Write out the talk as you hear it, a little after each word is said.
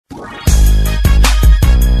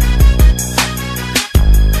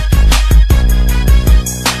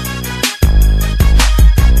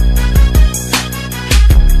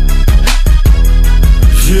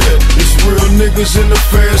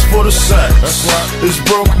feds for the sack. That's right. It's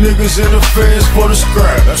broke niggas in the feds for the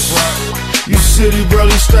scrap. That's right. You city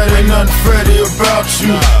barely state, ain't nothing Feti about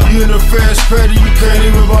you. You in the feds petty, you can't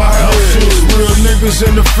even buy house shoes. Real niggas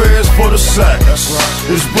in the feds for the sack. That's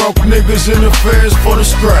right. It's broke niggas in the feds for the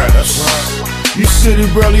scrap. That's right. You city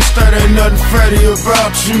barely state, ain't nothing Feti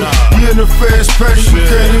about you. You in the feds petty, you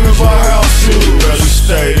can't even buy house shoes. Barely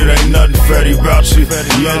state, it ain't nothing Feti about you.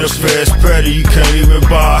 You in the feds petty, you can't even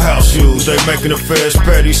buy house shoes. They making the feds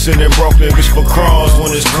petty, sending broke niggas for crumbs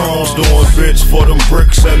when it's crumbs, doing bits for them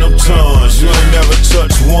bricks and them tons. You ain't never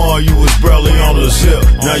touched one, you was barely on the zip.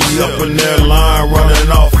 Now you up in that line, running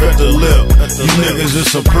off at the lip. You niggas is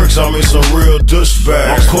some pricks, I mean some real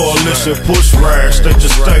douchebags. Coalition push rags, they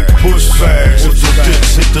just take push bags. If the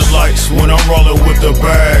dicks hit the lights when I'm rolling with the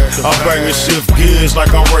bag, I bang and shift gears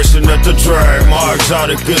like I'm racing at the drag. My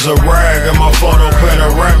exotic is a rag and my photo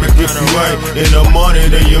panoramic. If you ain't in the money,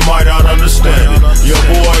 then you might not understand it. Your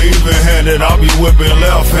boy even-handed, I'll be whipping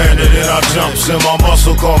left-handed, and I jumps in my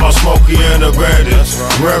muscle, call my Smokey and a bandit.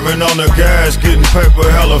 Revving on the gas, getting paper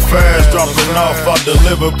hella fast, dropping off, I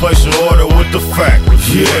deliver, place your order with the fact.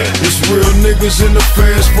 Yeah, it's real niggas in the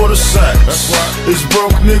feds for the sack. That's right. It's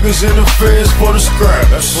broke niggas in the feds for the scrap.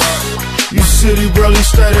 That's right. You city barely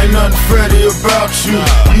state, ain't nothing Feti about you.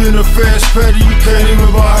 You in the feds petty, you can't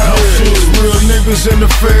even buy house shoes. Real niggas in the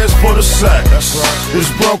feds for the sack. That's right.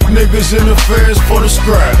 It's broke niggas in the feds for the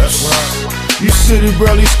scrap. That's right. You city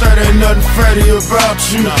barely state, ain't nothing Feti about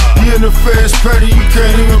you. You in the feds petty, you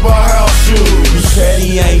can't even buy house shoes.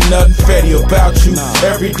 Petty ain't nothing Feti about you.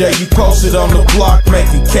 Every day you posted on the block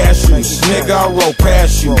making cashews. Nigga, I roll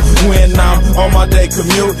past you when I'm on my day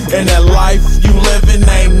commute. And that life you living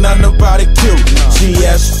ain't nothing about it cute.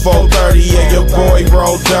 GS 430, yeah, your boy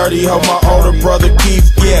roll dirty. Hope my older brother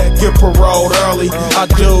Keith, yeah, get paroled early. I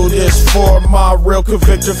do this for my real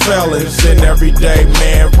convicted felons. And everyday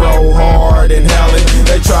man roll hard and hellin'.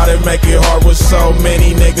 They try to make it hard with so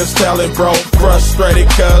many niggas telling, bro. Frustrated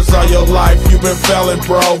cause all your life you been felling,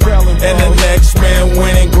 bro. And the next man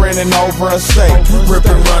winning, grinning over a steak. Rip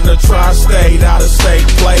and run the tri-state, out of state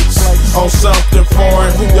plates. On something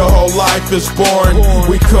foreign, your whole life is boring.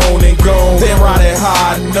 We coon and goon, then ride at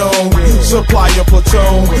high noon. Supply your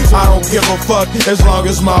platoon, I don't give a fuck as long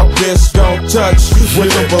as my bitch don't touch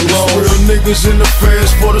with the balloon. Real niggas in the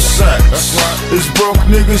feds for the sack. That's right. It's broke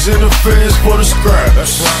niggas in the feds for the scrap.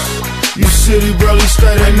 That's right. You city barely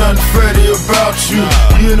state, ain't nothing Feti about you.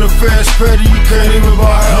 You in the feds petty, you can't even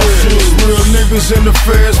buy house shoes. Real niggas in the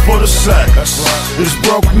feds for the sack. That's right. It's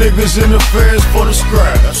broke niggas in the feds for the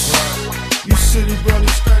scrap. That's right. You city barely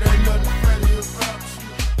state, ain't nothing